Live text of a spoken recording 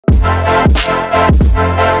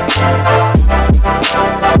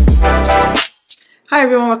Hi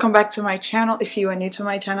everyone, welcome back to my channel. If you are new to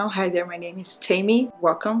my channel, hi there, my name is Temie.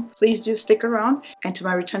 Welcome. Please do stick around. And to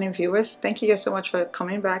my returning viewers, thank you guys so much for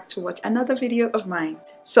coming back to watch another video of mine.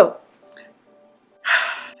 So,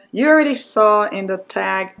 you already saw in the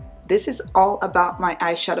tag, this is all about my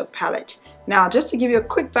eyeshadow palette. Now, just to give you a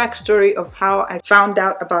quick backstory of how I found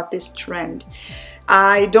out about this trend.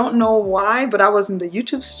 I don't know why, but I was in the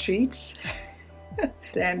YouTube streets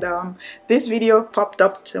and this video popped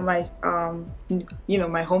up to my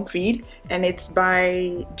my home feed, and it's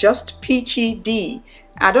by Just Peachy D.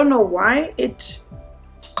 I don't know why it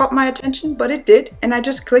caught my attention, but it did, and I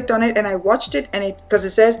just clicked on it and I watched it, and because it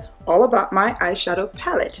says all about my eyeshadow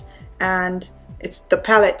palette and it's the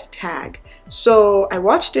palette tag. So I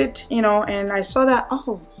watched it, and I saw that,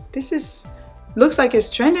 oh, this is looks like it's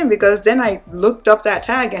trending, because then I looked up that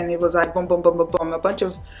tag and it was like boom boom boom boom boom, a bunch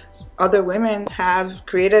of other women have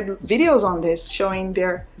created videos on this showing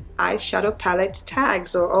their eyeshadow palette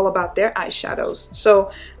tags, or all about their eyeshadows. So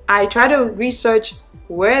I tried to research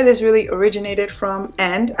where this really originated from,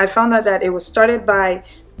 and I found out that it was started by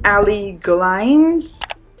Ali Glines.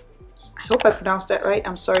 I hope I pronounced that right.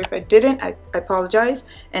 I'm sorry if I didn't. I apologize.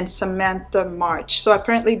 And Samantha March. So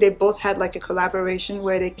apparently they both had like a collaboration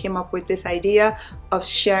where they came up with this idea of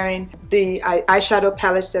sharing the eyeshadow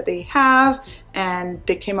palettes that they have, and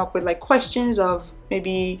they came up with like questions of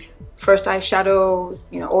maybe first eyeshadow,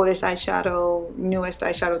 oldest eyeshadow, newest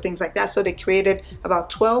eyeshadow, things like that. So they created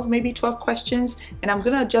about 12, maybe 12 questions, and I'm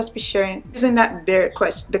gonna just be sharing, using that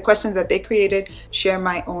the questions that they created, share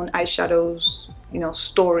my own eyeshadows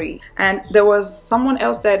story. And there was someone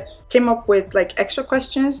else that came up with like extra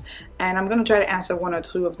questions, and I'm gonna try to answer one or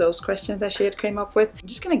two of those questions that she had came up with. I'm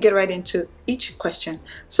just gonna get right into each question.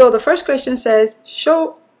 So the first question says,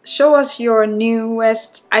 show us your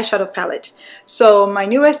newest eyeshadow palette. So my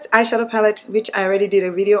newest eyeshadow palette, which I already did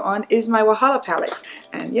a video on, is my Wahala palette.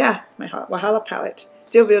 And yeah, my Wahala palette,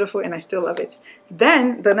 still beautiful and I still love it.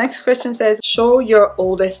 Then the next question says, show your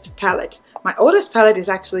oldest palette. My oldest palette is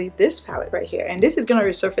actually this palette right here, and this is going to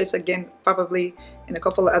resurface again probably in a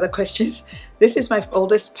couple of other questions. This is my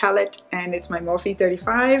oldest palette, and it's my Morphe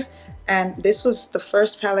 35, and this was the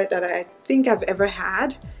first palette that I think I've ever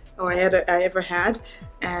had, or I ever had,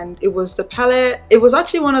 and it was the palette. It was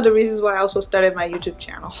actually one of the reasons why I also started my YouTube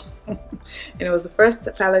channel. And it was the first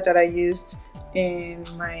palette that I used in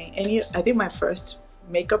I think my first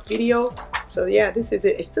makeup video. So yeah, this is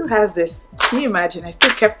it. It still has this. Can you imagine? I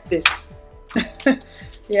still kept this.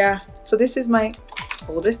 Yeah, so this is my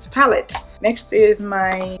oldest palette. Next is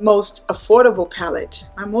my most affordable palette.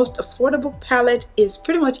 My most affordable palette is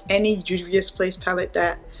pretty much any Juvia's Place palette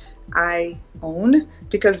that I own,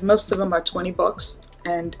 because most of them are 20 bucks,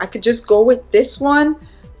 and I could just go with this one,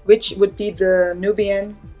 which would be the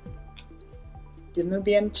Nubian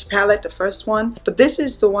palette, the first one. But this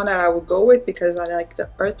is the one that I would go with because I like the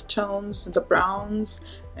earth tones, the browns,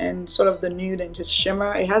 and sort of the nude and just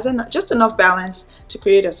shimmer. It has just enough balance to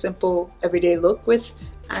create a simple everyday look with.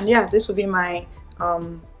 And yeah, this would be my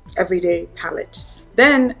everyday palette.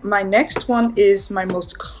 Then my next one is my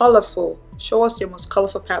most colorful. Show us your most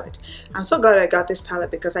colorful palette. I'm so glad I got this palette,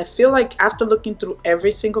 because I feel like after looking through every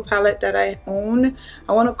single palette that I own,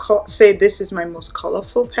 I want to say this is my most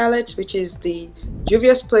colorful palette, which is the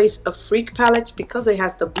Juvia's Place A Freak palette, because it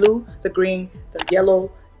has the blue, the green, the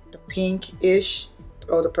yellow, the pink-ish,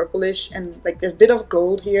 or the purplish, and like there's a bit of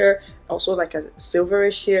gold here, also like a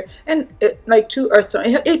silverish here, and like two earth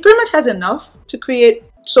tones. It pretty much has enough to create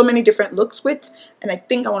so many different looks with, and I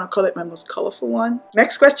think I want to call it my most colorful one.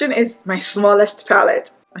 Next question is my smallest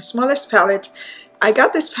palette. My smallest palette, I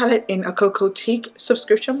got this palette in a Cocotique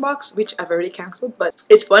subscription box, which I've already canceled, but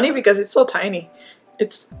it's funny because it's so tiny.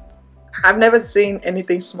 I've never seen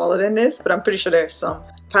anything smaller than this, but I'm pretty sure there's some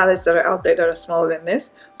palettes that are out there that are smaller than this.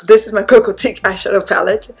 But this is my Cocotique eyeshadow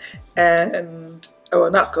palette, and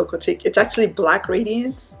not Cocotique, it's actually Black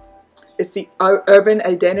Radiance. It's the Urban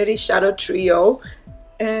Identity Shadow Trio,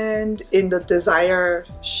 and in the Desire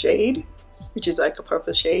shade, which is like a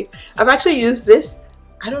purple shade. I've actually used this.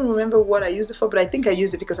 I don't remember what I used it for, but I think I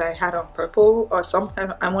used it because I had on purple, or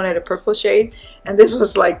I wanted a purple shade, and this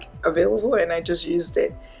was like available, and I just used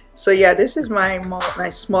it. So yeah, this is my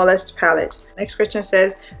smallest palette. Next question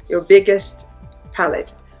says, your biggest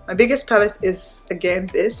palette. My biggest palette is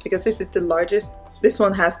again this, because this is the largest. This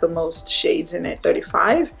one has the most shades in it,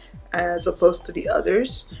 35, as opposed to the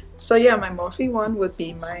others. So yeah, my Morphe one would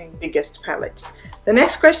be my biggest palette. The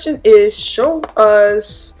next question is, show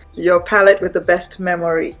us your palette with the best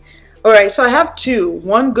memory. Alright, so I have two.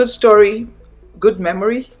 One good story, good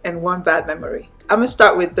memory, and one bad memory. I'm gonna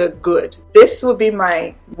start with the good. This will be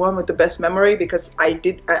my one with the best memory because I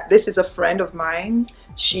did this is a friend of mine.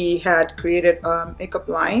 She had created a makeup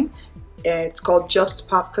line. It's called Just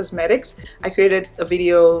Pop Cosmetics. I created a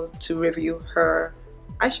video to review her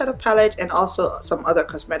eyeshadow palette and also some other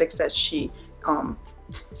cosmetics that she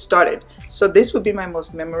started. So this would be my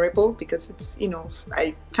most memorable because it's, you know,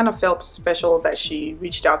 I kind of felt special that she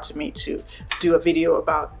reached out to me to do a video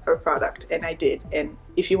about her product, and I did. And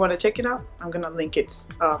if you want to check it out, I'm gonna link it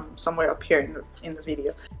somewhere up here in the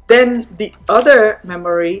video. Then the other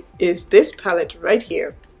memory is this palette right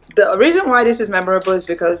here. The reason why this is memorable is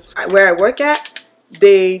because where I work at,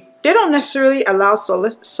 they don't necessarily allow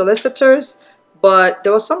solicitors, but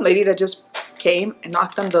there was some lady that just came and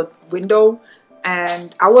knocked on the window,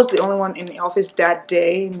 and I was the only one in the office that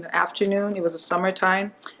day in the afternoon. It was a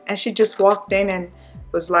summertime, and she just walked in and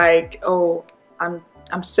was like, "Oh,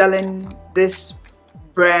 I'm selling this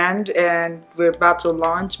brand and we're about to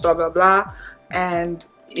launch blah blah blah, and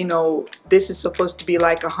you know, this is supposed to be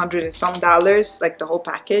like $100 and some, like the whole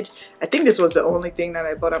package." I think this was the only thing that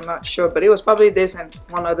I bought, I'm not sure, but it was probably this and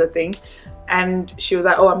one other thing. And she was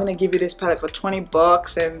like, "Oh, I'm gonna give you this palette for 20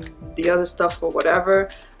 bucks and the other stuff for whatever."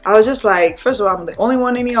 I was just like, first of all, I'm the only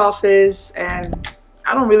one in the office and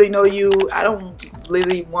I don't really know you. I don't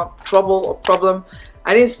really want trouble or problem.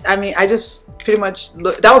 I just pretty much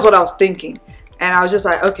that was what I was thinking. And I was just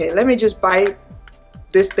like, okay, let me just buy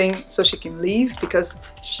this thing so she can leave, because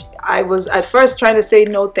I was at first trying to say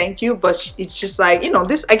no thank you, but it's just like, you know,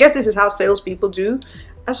 this, I guess this is how salespeople do.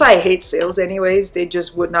 That's why I hate sales anyways. They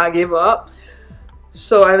just would not give up.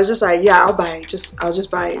 So I was just like, yeah, I'll just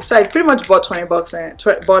buy it. So I pretty much bought 20 bucks and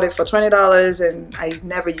bought it for $20, and I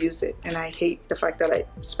never used it, and I hate the fact that I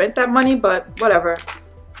spent that money, but whatever.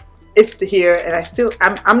 It's here,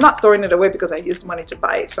 and I'm not throwing it away because I used money to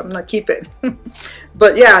buy it, so I'm gonna keep it.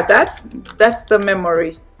 But yeah, that's the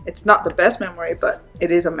memory. It's not the best memory, but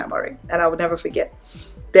it is a memory and I would never forget.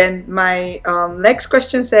 Then my next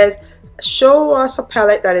question says, show us a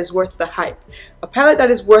palette that is worth the hype. A palette that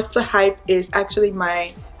is worth the hype is actually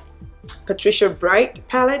my Patricia Bright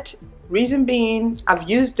palette. Reason being, I've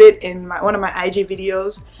used it in one of my IG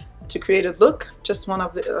videos to create a look. Just one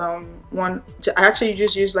of the I actually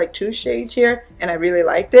just used like 2 shades here, and I really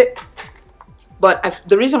liked it. But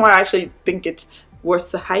the reason why I actually think it's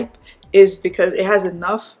worth the hype is because it has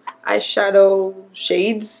enough eyeshadow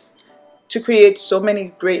shades to create so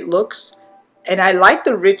many great looks. And I like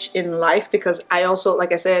the rich in life because I also,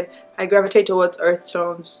 like I said, I gravitate towards earth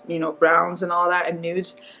tones, you know, browns and all that, and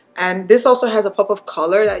nudes. And this also has a pop of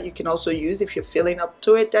color that you can also use if you're feeling up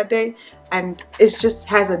to it that day. And it just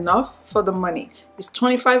has enough for the money. It's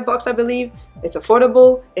 25 bucks, I believe. It's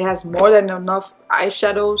affordable. It has more than enough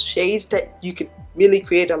eyeshadow shades that you could really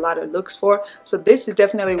create a lot of looks for. So this is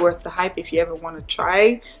definitely worth the hype if you ever want to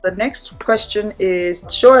try. The next question is,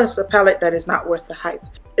 show us a palette that is not worth the hype.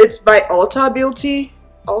 It's by Ulta Beauty.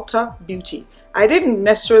 Ulta Beauty. I didn't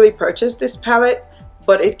necessarily purchase this palette,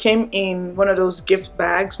 but it came in one of those gift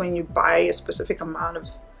bags when you buy a specific amount of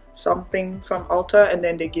something from Ulta, and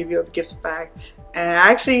then they give you a gift bag. And I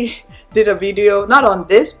actually did a video, not on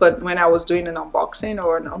this, but when I was doing an unboxing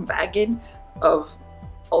or an unbagging of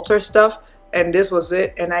Ulta stuff, and this was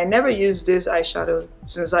it. And I never used this eyeshadow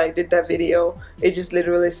since I did that video. It just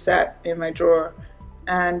literally sat in my drawer,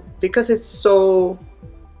 and because it's so,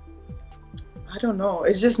 I don't know,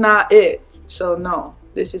 it's just not it. So no,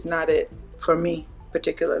 this is not it for me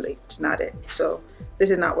particularly. It's not it. So this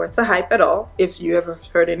is not worth the hype at all, if you ever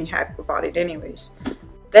heard any hype about it anyways.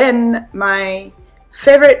 Then my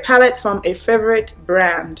favorite palette from a favorite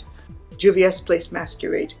brand, Juvia's Place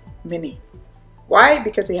Masquerade Mini. Why?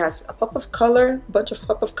 Because it has a pop of color, a bunch of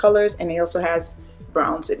pop of colors, and it also has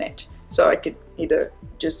browns in it. So I could either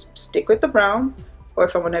just stick with the brown, or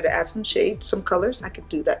if I wanted to add some shades, some colors, I could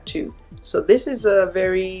do that too. So this is a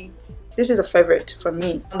favorite for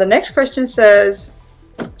me. The next question says,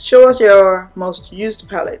 show us your most used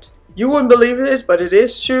palette. You wouldn't believe this, but it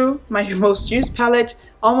is true. My most used palette,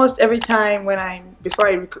 almost every time before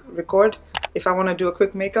I record, if I want to do a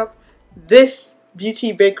quick makeup, this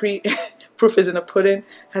Beauty Bakery Proof is in a Pudding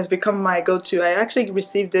has become my go-to. I actually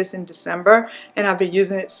received this in December, and I've been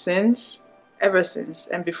using it ever since.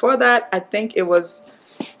 And before that, I think it was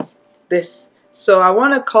this. So I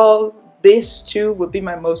want to call this too would be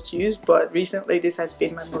my most used, but recently this has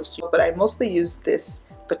been my most used. But I mostly use this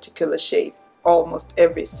particular shade almost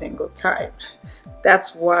every single time.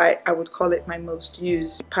 That's why I would call it my most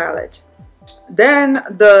used palette. Then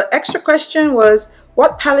the extra question was,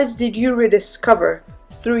 what palettes did you rediscover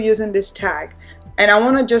through using this tag? And I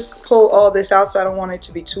want to just pull all this out, so I don't want it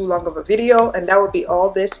to be too long of a video, and that would be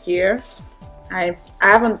all this here. I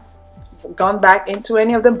haven't gone back into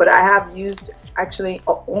any of them, but I have used actually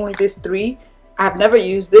only these three. I have never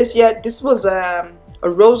used this yet. This was a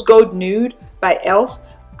rose gold nude by ELF.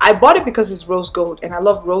 I bought it because it's rose gold, and I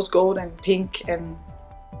love rose gold and pink and,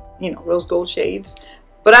 you know, rose gold shades.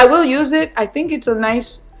 But I will use it. I think it's a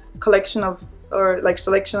nice collection of, or like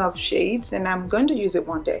selection of shades, and I'm going to use it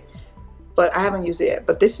one day, but I haven't used it yet.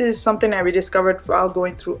 But this is something I rediscovered while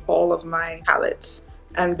going through all of my palettes,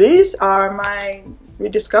 and these are my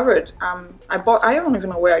rediscovered. I don't even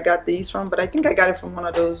know where I got these from, but I think I got it from one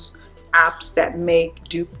of those apps that make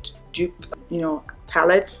dupe, you know,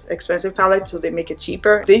 palettes, expensive palettes, so they make it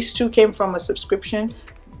cheaper. These two came from a subscription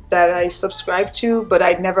that I subscribed to, but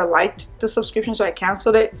I never liked the subscription, so I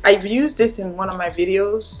canceled it. I've used this in one of my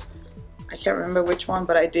videos. I can't remember which one,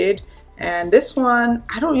 but I did. And this one,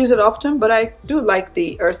 I don't use it often, but I do like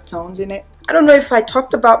the earth tones in it. I don't know if I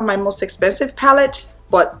talked about my most expensive palette,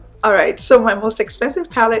 but alright, so my most expensive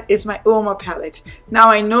palette is my Uoma palette. Now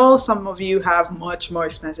I know some of you have much more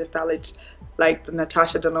expensive palettes, like the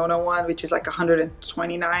Natasha Denona one, which is like $129,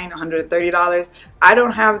 $130. I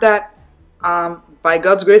don't have that. By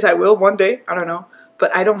God's grace, I will one day. I don't know,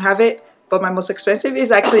 but I don't have it. But my most expensive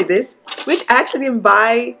is actually this, which I actually didn't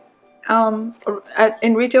buy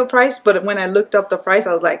in retail price. But when I looked up the price,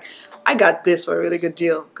 I was like, I got this for a really good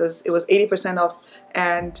deal because it was 80% off,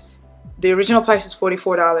 and the original price is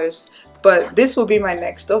 $44. But this will be my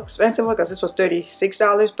next expensive one because this was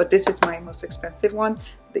 $36. But this is my most expensive one,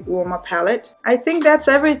 the Uoma palette. I think that's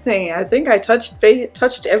everything. I think I touched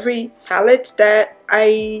every palette that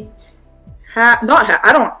I have.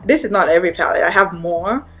 This is not every palette. I have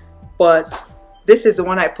more, but this is the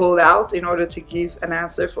one I pulled out in order to give an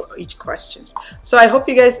answer for each question. So I hope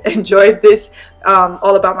you guys enjoyed this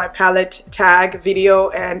all about my palette tag video.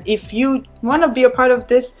 And if you want to be a part of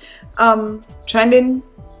this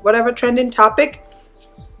whatever trending topic,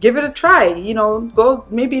 give it a try. You know,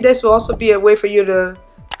 maybe this will also be a way for you to,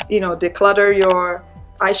 you know, declutter your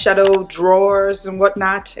eyeshadow drawers and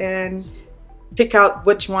whatnot, and pick out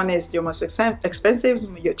which one is your most expensive,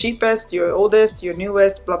 your cheapest, your oldest, your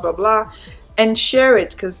newest, blah blah blah, and share it,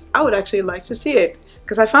 because I would actually like to see it.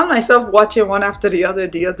 Because I found myself watching one after the other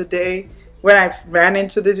day when I ran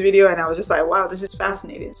into this video, and I was just like, wow, this is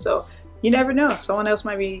fascinating. So you never know, someone else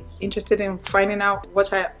might be interested in finding out what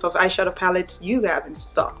type of eyeshadow palettes you have in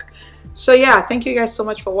stock. So yeah, thank you guys so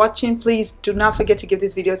much for watching. Please do not forget to give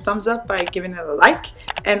this video a thumbs up by giving it a like,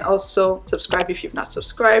 and also subscribe if you've not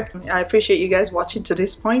subscribed. I appreciate you guys watching to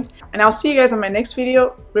this point, and I'll see you guys on my next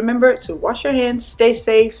video. Remember to wash your hands, stay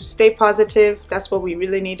safe, stay positive. That's what we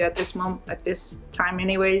really need at this moment, at this time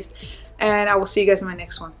anyways. And I will see you guys in my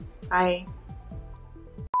next one. Bye.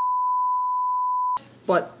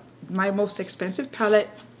 But my most expensive palette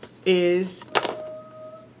is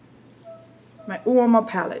my Uoma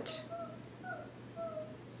palette.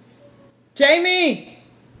 Jamie!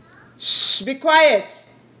 Shh, be quiet.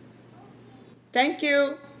 Thank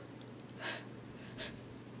you.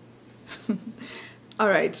 All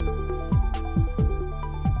right.